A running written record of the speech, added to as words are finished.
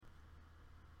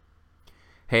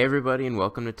Hey everybody and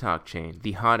welcome to TalkChain,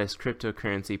 the hottest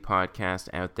cryptocurrency podcast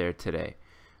out there today.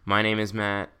 My name is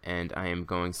Matt and I am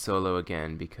going solo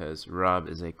again because Rob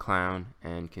is a clown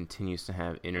and continues to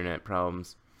have internet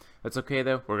problems. That's okay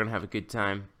though, we're going to have a good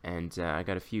time and I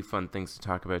got a few fun things to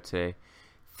talk about today.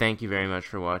 Thank you very much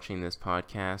for watching this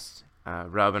podcast.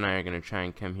 Rob and I are going to try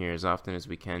and come here as often as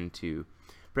we can to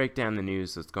break down the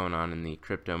news that's going on in the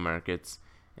crypto markets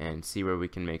and see where we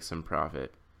can make some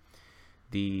profit.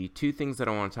 The two things that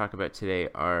I want to talk about today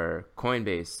are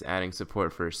Coinbase adding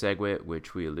support for Segwit,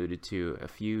 which we alluded to a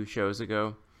few shows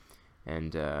ago,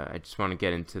 and I just want to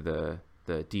get into the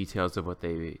details of what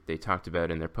they talked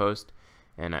about in their post.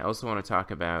 And I also want to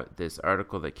talk about this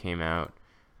article that came out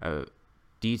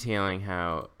detailing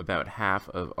how about half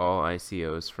of all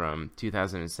ICOs from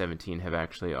 2017 have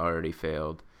actually already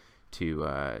failed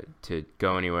to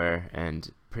go anywhere,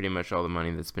 and pretty much all the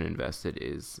money that's been invested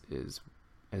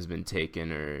has been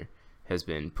taken or has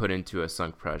been put into a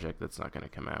sunk project that's not going to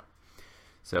come out.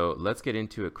 So let's get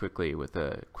into it quickly with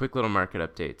a quick little market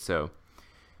update. So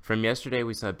from yesterday,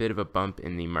 we saw a bit of a bump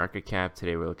in the market cap.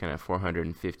 Today we're looking at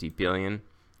 450 billion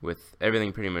with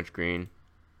everything pretty much green.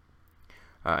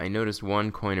 I noticed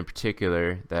one coin in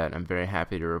particular that I'm very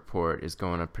happy to report is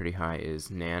going up pretty high is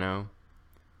Nano.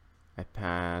 I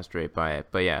passed right by it,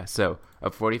 but yeah, so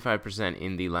up 45%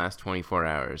 in the last 24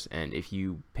 hours. And if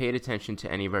you paid attention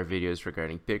to any of our videos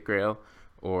regarding BitGrail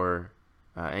or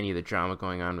any of the drama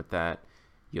going on with that,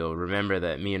 you'll remember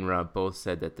that me and Rob both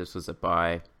said that this was a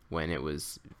buy when it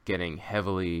was getting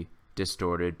heavily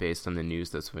distorted based on the news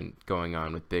that's been going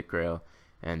on with BitGrail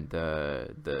and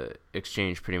the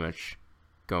exchange pretty much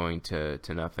going to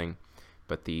nothing.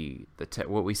 But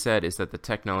what we said is that the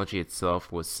technology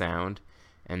itself was sound,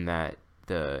 and that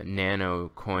the Nano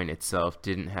coin itself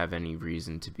didn't have any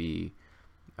reason to be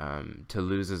to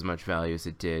lose as much value as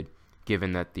it did,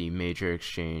 given that the major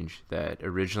exchange that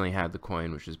originally had the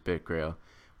coin, which is BitGrail,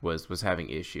 was having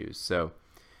issues. So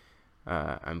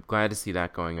I'm glad to see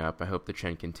that going up. I hope the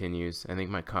trend continues. I think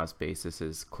my cost basis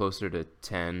is closer to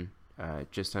 10,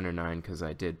 just under 9, because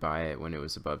I did buy it when it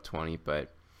was above 20.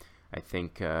 But I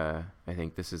think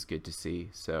this is good to see.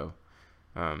 So.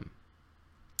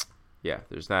 Yeah,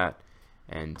 there's that.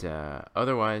 And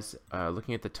otherwise,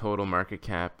 looking at the total market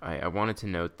cap, I wanted to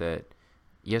note that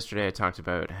yesterday I talked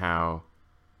about how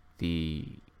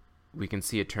we can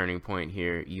see a turning point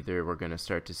here. Either we're going to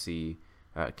start to see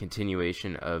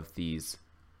continuation of these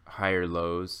higher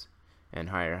lows and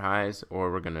higher highs,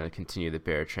 or we're going to continue the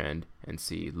bear trend and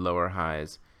see lower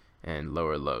highs and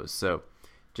lower lows. So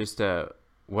just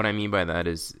what I mean by that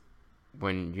is,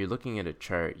 when you're looking at a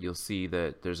chart, you'll see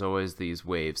that there's always these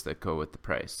waves that go with the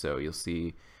price. So you'll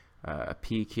see a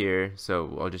peak here.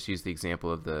 So I'll just use the example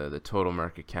of the total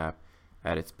market cap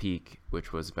at its peak,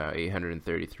 which was about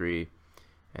 833.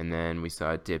 And then we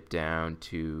saw it dip down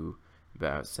to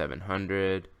about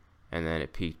 700. And then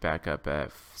it peaked back up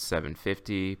at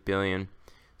 750 billion.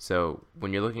 So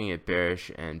when you're looking at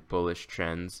bearish and bullish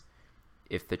trends,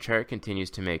 if the chart continues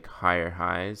to make higher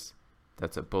highs,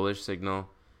 that's a bullish signal.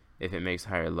 If it makes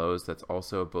higher lows, that's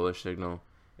also a bullish signal.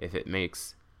 If it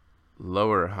makes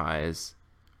lower highs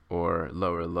or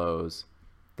lower lows,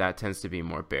 that tends to be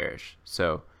more bearish.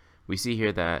 So we see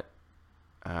here that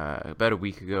about a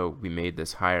week ago, we made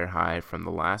this higher high from the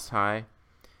last high.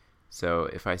 So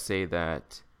if I say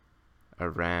that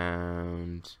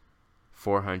around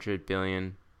 400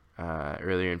 billion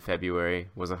earlier in February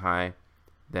was a high,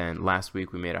 then last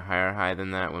week we made a higher high than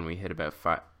that when we hit about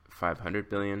 500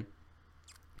 billion.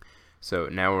 So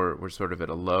now we're sort of at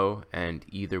a low, and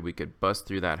either we could bust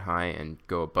through that high and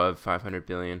go above 500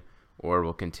 billion, or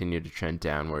we'll continue to trend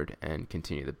downward and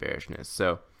continue the bearishness.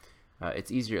 So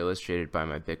it's easier illustrated by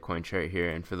my Bitcoin chart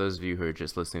here. And for those of you who are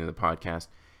just listening to the podcast,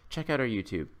 check out our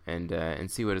YouTube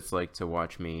and see what it's like to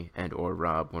watch me and or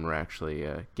Rob when we're actually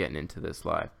getting into this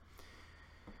live.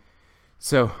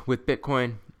 So with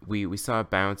Bitcoin, we saw a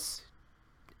bounce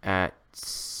at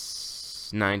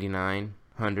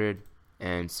 9,900.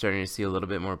 And starting to see a little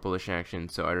bit more bullish action.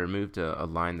 So I removed a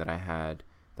line that I had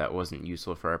that wasn't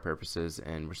useful for our purposes,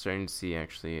 and we're starting to see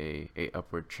actually a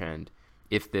upward trend.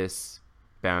 If this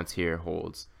bounce here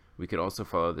holds, we could also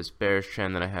follow this bearish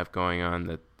trend that I have going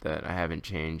on that I haven't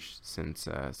changed since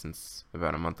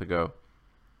about a month ago.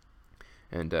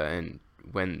 And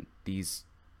when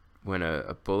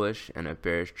a bullish and a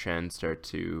bearish trend start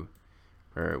to,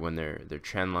 or when they're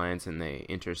trend lines and they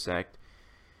intersect,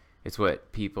 it's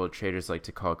what traders like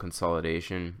to call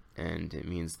consolidation, and it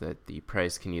means that the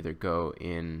price can either go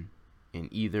in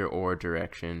either or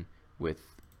direction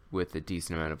with a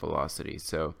decent amount of velocity.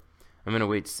 So I'm gonna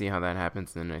wait to see how that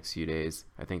happens in the next few days.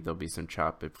 I think there'll be some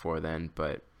chop before then,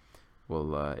 but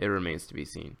it remains to be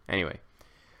seen. Anyway,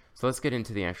 so let's get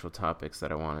into the actual topics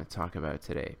that I want to talk about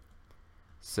today.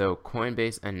 So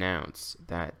Coinbase announced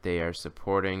that they are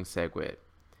supporting Segwit.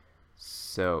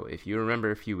 So if you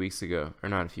remember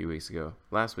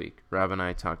last week, Rob and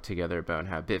I talked together about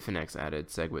how Bitfinex added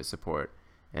Segwit support,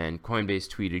 and Coinbase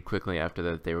tweeted quickly after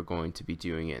that they were going to be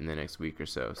doing it in the next week or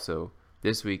so. So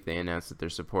this week they announced that they're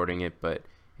supporting it, but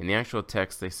in the actual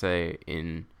text they say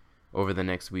over the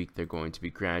next week they're going to be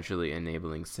gradually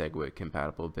enabling Segwit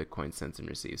compatible Bitcoin sends and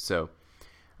receives. So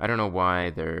I don't know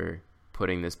why they're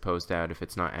putting this post out if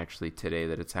it's not actually today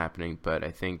that it's happening, but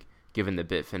I think given the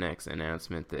Bitfinex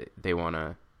announcement that they want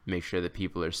to make sure that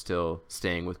people are still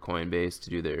staying with Coinbase to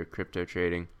do their crypto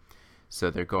trading, so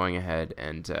they're going ahead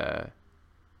and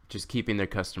just keeping their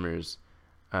customers,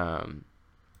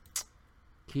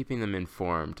 keeping them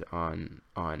informed on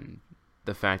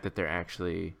the fact that they're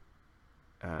actually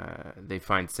they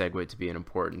find Segwit to be an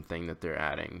important thing that they're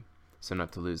adding, so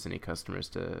not to lose any customers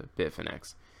to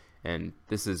Bitfinex. And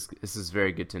this is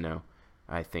very good to know.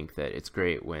 I think that it's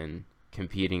great when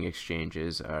competing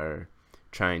exchanges are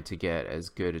trying to get as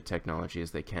good a technology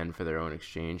as they can for their own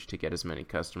exchange to get as many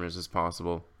customers as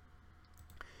possible.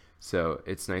 So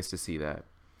it's nice to see that.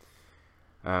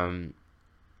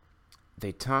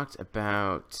 They talked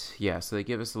about, so they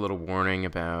give us a little warning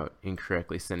about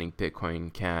incorrectly sending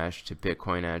Bitcoin Cash to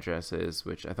Bitcoin addresses,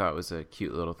 which I thought was a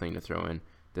cute little thing to throw in.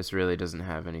 This really doesn't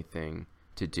have anything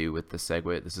to do with the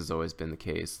Segwit. This has always been the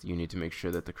case. You need to make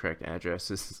sure that the correct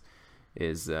address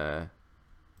is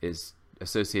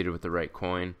associated with the right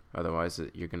coin. Otherwise,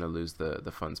 you're going to lose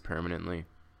the funds permanently.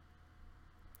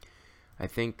 I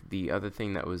think the other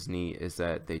thing that was neat is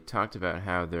that they talked about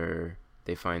how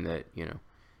they find that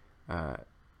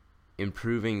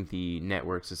improving the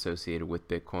networks associated with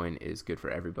Bitcoin is good for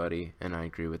everybody, and I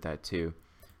agree with that too.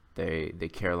 They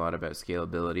care a lot about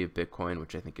scalability of Bitcoin,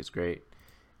 which I think is great.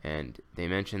 And they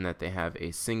mentioned that they have a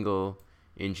single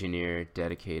engineer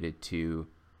dedicated to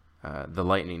the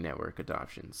Lightning Network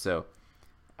adoption. So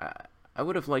I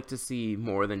would have liked to see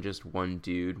more than just one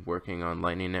dude working on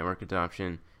Lightning Network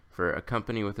adoption. For a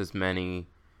company with as many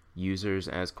users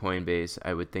as Coinbase,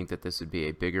 I would think that this would be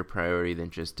a bigger priority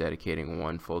than just dedicating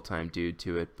one full-time dude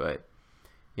to it. But,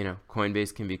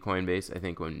 Coinbase can be Coinbase. I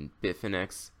think when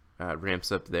Bitfinex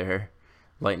ramps up their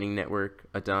Lightning Network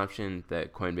adoption,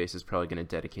 that Coinbase is probably going to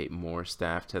dedicate more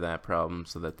staff to that problem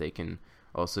so that they can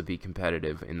also be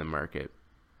competitive in the market.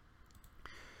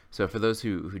 So for those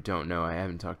who don't know, I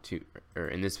haven't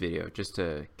in this video, just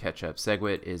to catch up,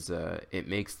 Segwit is, it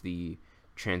makes the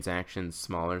transactions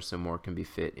smaller so more can be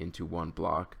fit into one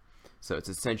block. So it's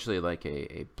essentially like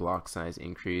a block size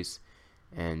increase,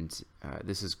 and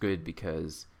this is good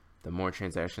because the more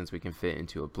transactions we can fit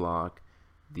into a block,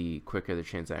 the quicker the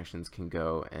transactions can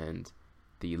go and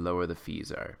the lower the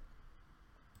fees are.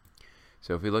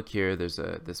 So if we look here, there's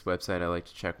this website I like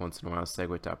to check once in a while,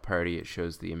 segwit.party. It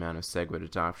shows the amount of Segwit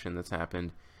adoption that's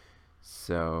happened.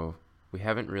 So we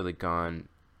haven't really gone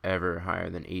ever higher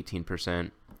than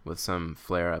 18%, with some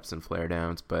flare-ups and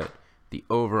flare-downs, but the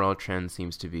overall trend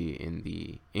seems to be in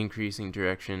the increasing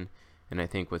direction. And I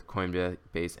think with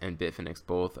Coinbase and Bitfinex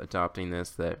both adopting this,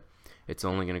 that it's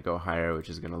only going to go higher, which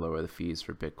is going to lower the fees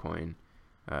for Bitcoin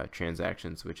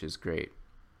transactions, which is great.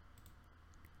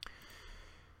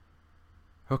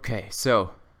 Okay,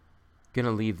 so going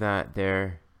to leave that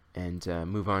there and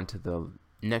move on to the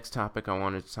next topic I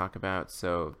wanted to talk about.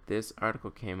 So this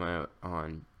article came out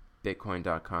on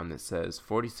Bitcoin.com that says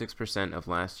 46% of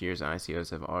last year's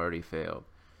ICOs have already failed.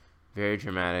 Very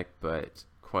dramatic, but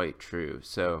quite true.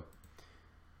 So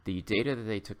the data that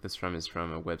they took this from is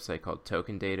from a website called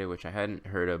Token Data, which I hadn't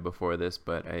heard of before this,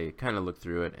 but I kind of looked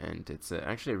through it, and it's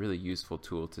actually a really useful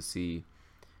tool to see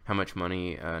how much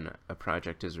money a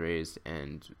project has raised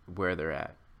and where they're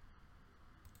at.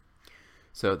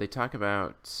 So they talk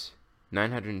about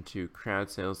 902 crowd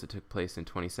sales that took place in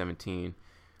 2017.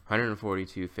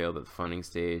 142 failed at the funding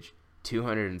stage.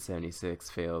 276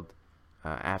 failed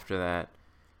after that.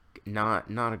 Not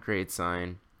a great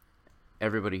sign.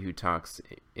 Everybody who talks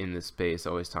in this space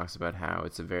always talks about how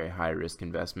it's a very high risk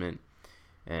investment,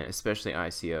 and especially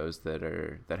ICOs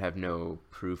that have no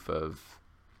proof of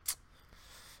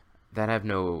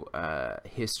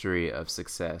history of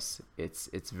success.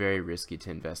 It's very risky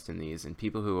to invest in these. And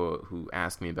people who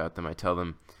ask me about them, I tell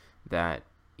them that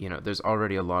there's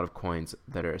already a lot of coins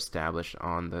that are established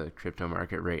on the crypto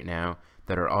market right now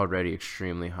that are already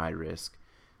extremely high risk.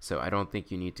 So I don't think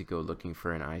you need to go looking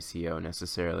for an ICO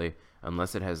necessarily,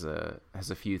 unless it has a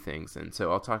few things. And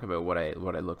so I'll talk about what I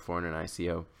look for in an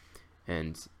ICO.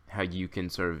 and how you can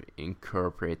sort of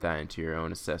incorporate that into your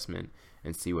own assessment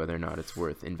and see whether or not it's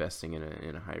worth investing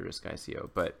in a high risk ICO.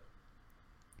 But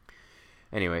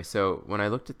anyway, so when I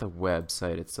looked at the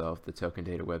website itself, the token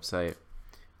data website,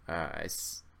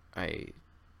 I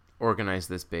organized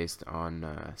this based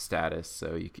on status.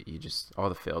 So you just, all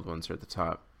the failed ones are at the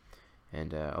top,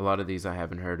 and a lot of these I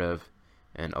haven't heard of,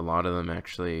 and a lot of them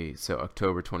actually. So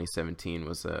October 2017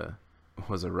 was a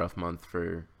rough month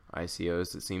for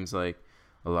ICOs. It seems like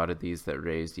a lot of these that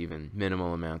raised even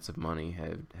minimal amounts of money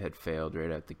had failed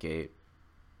right out the gate.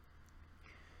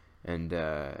 And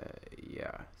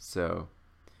yeah, so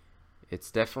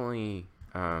it's definitely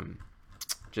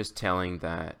just telling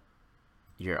that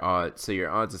your odds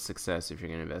of success if you're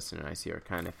going to invest in an ICO are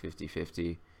kind of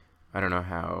 50-50. I don't know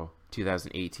how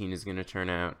 2018 is going to turn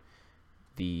out.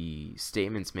 The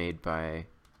statements made by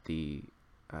the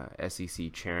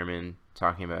SEC chairman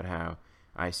talking about how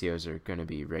ICOs are going to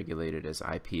be regulated as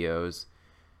IPOs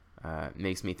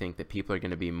makes me think that people are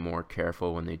going to be more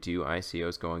careful when they do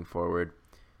ICOs going forward.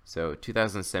 So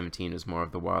 2017 is more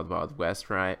of the wild, wild west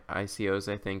for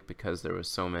ICOs, I think, because there was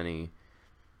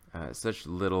such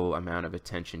little amount of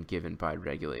attention given by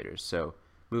regulators. So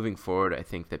moving forward, I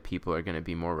think that people are going to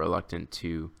be more reluctant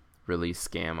to release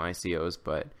scam ICOs,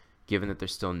 but given that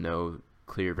there's still no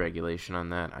clear regulation on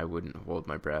that, I wouldn't hold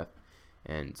my breath.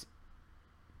 And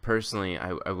personally,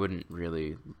 I wouldn't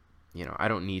really, I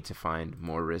don't need to find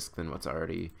more risk than what's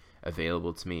already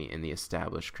available to me in the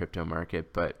established crypto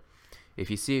market. But if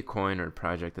you see a coin or a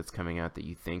project that's coming out that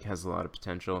you think has a lot of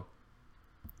potential,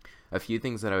 a few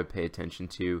things that I would pay attention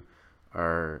to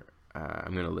are,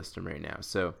 I'm going to list them right now.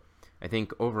 So I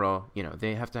think overall,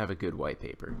 they have to have a good white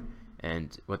paper.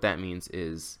 And what that means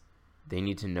is they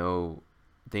need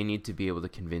to be able to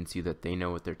convince you that they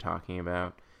know what they're talking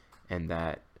about and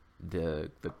that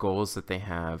the goals that they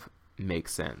have make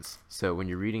sense. So when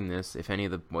you're reading this, if any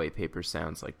of the white paper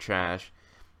sounds like trash,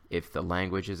 if the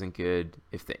language isn't good,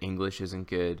 if the English isn't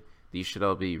good, these should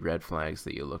all be red flags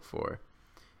that you look for.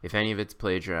 If any of it's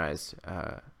plagiarized,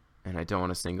 and I don't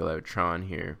want to single out Tron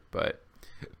here, but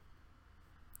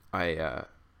I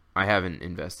haven't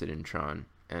invested in Tron,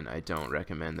 and I don't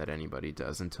recommend that anybody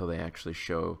does until they actually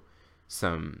show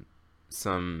some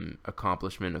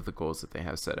accomplishment of the goals that they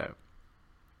have set out.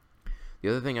 The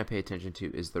other thing I pay attention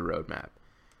to is the roadmap.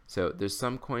 So there's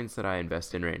some coins that I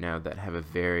invest in right now that have a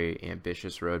very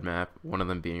ambitious roadmap, one of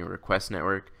them being a request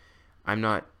network. I'm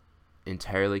not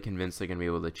entirely convinced they're going to be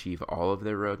able to achieve all of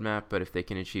their roadmap, but if they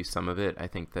can achieve some of it, I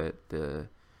think that the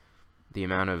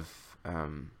amount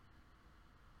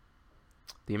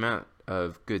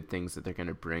of good things that they're going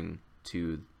to bring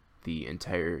to the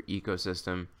entire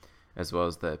ecosystem, as well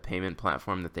as the payment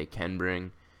platform that they can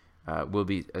bring, will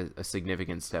be a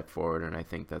significant step forward, and I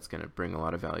think that's going to bring a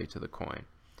lot of value to the coin.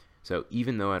 So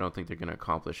even though I don't think they're going to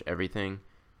accomplish everything,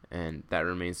 and that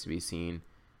remains to be seen,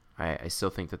 I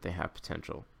still think that they have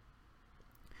potential.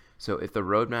 So if the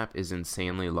roadmap is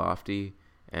insanely lofty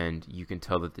and you can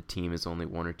tell that the team is only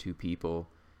one or two people,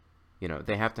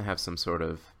 they have to have some sort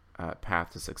of path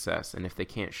to success. And if they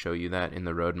can't show you that in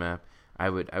the roadmap, I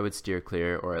would steer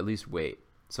clear, or at least wait.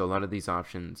 So a lot of these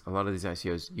options, a lot of these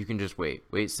ICOs, you can just wait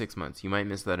 6 months. You might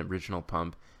miss that original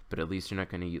pump, but at least you're not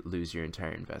going to lose your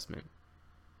entire investment.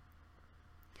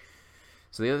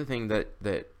 So the other thing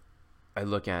that I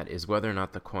look at is whether or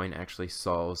not the coin actually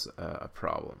solves a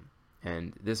problem.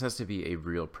 And this has to be a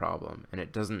real problem, and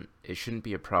it shouldn't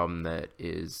be a problem that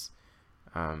is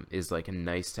like a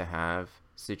nice to have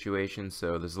situation.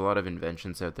 So there's a lot of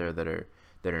inventions out there that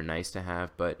are nice to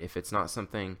have, but if it's not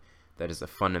something that is a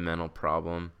fundamental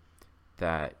problem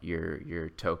that your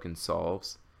token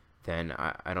solves, then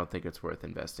I don't think it's worth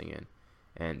investing in.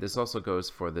 And this also goes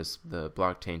for the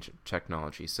blockchain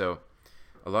technology. So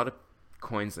a lot of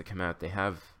coins that come out,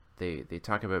 they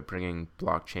talk about bringing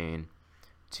blockchain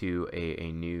to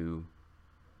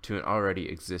an already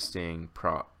existing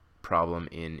problem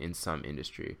in some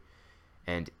industry.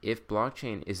 And if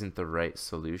blockchain isn't the right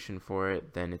solution for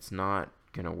it, then it's not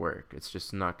going to work. It's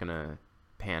just not going to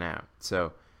pan out.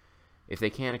 So if they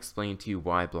can't explain to you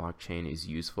why blockchain is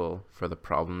useful for the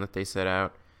problem that they set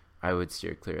out, I would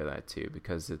steer clear of that too,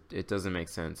 because it doesn't make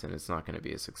sense and it's not going to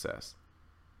be a success.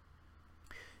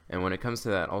 And when it comes to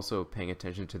that, also paying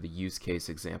attention to the use case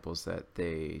examples that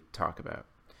they talk about.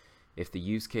 If the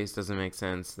use case doesn't make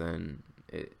sense, then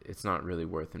it's not really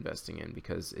worth investing in,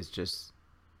 because it's just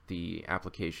the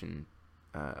application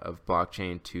of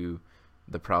blockchain to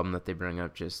the problem that they bring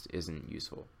up just isn't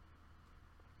useful.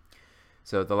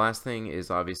 So the last thing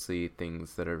is obviously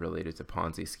things that are related to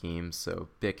Ponzi schemes. So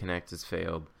BitConnect has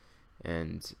failed,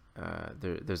 and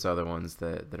there's other ones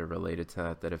that are related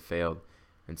to that have failed.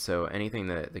 And so anything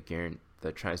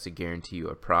that tries to guarantee you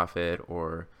a profit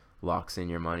or locks in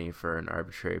your money for an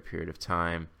arbitrary period of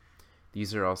time,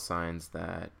 these are all signs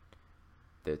that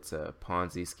it's a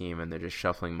Ponzi scheme and they're just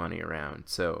shuffling money around.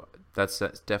 So that's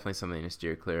definitely something to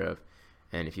steer clear of.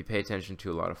 And if you pay attention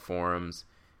to a lot of forums,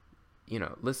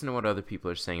 listen to what other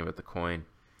people are saying about the coin.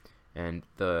 And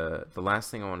the last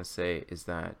thing I want to say is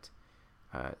that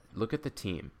look at the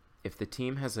team. If the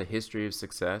team has a history of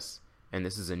success, and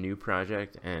this is a new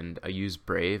project, and I use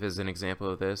Brave as an example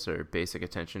of this, or Basic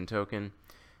Attention Token.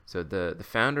 So the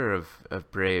founder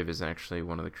of Brave is actually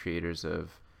one of the creators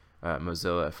of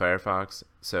Mozilla Firefox.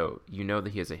 So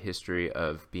that he has a history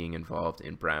of being involved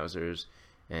in browsers,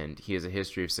 and he has a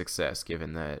history of success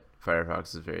given that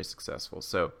Firefox is very successful.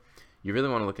 So you really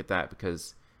want to look at that,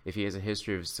 because if he has a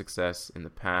history of success in the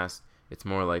past, it's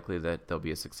more likely that there'll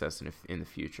be a success in the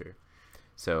future.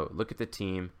 So look at the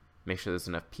team, make sure there's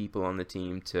enough people on the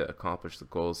team to accomplish the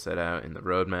goals set out in the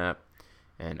roadmap,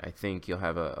 and I think you'll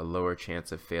have a lower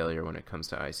chance of failure when it comes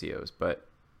to ICOs. But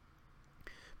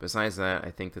besides that,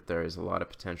 I think that there is a lot of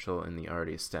potential in the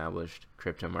already established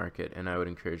crypto market, and I would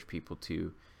encourage people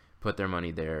to put their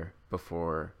money there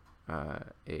before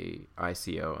a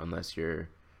ICO, unless you're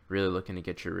really looking to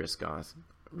get your risk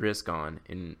on.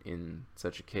 In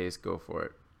such a case, go for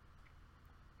it.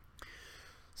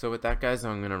 So with that, guys,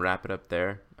 I'm going to wrap it up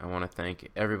there. I want to thank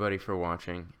everybody for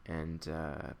watching, and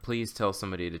please tell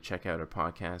somebody to check out our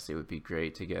podcast. It would be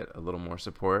great to get a little more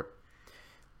support.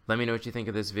 Let me know what you think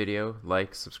of this video.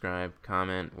 Like, subscribe,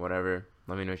 comment, whatever.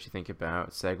 Let me know what you think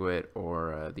about Segwit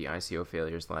or the ICO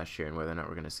failures last year and whether or not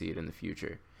we're going to see it in the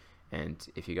future. And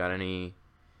if you got any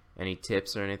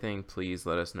tips or anything, please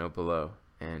let us know below.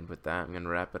 And with that, I'm going to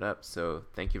wrap it up. So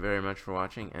thank you very much for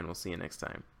watching, and we'll see you next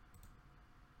time.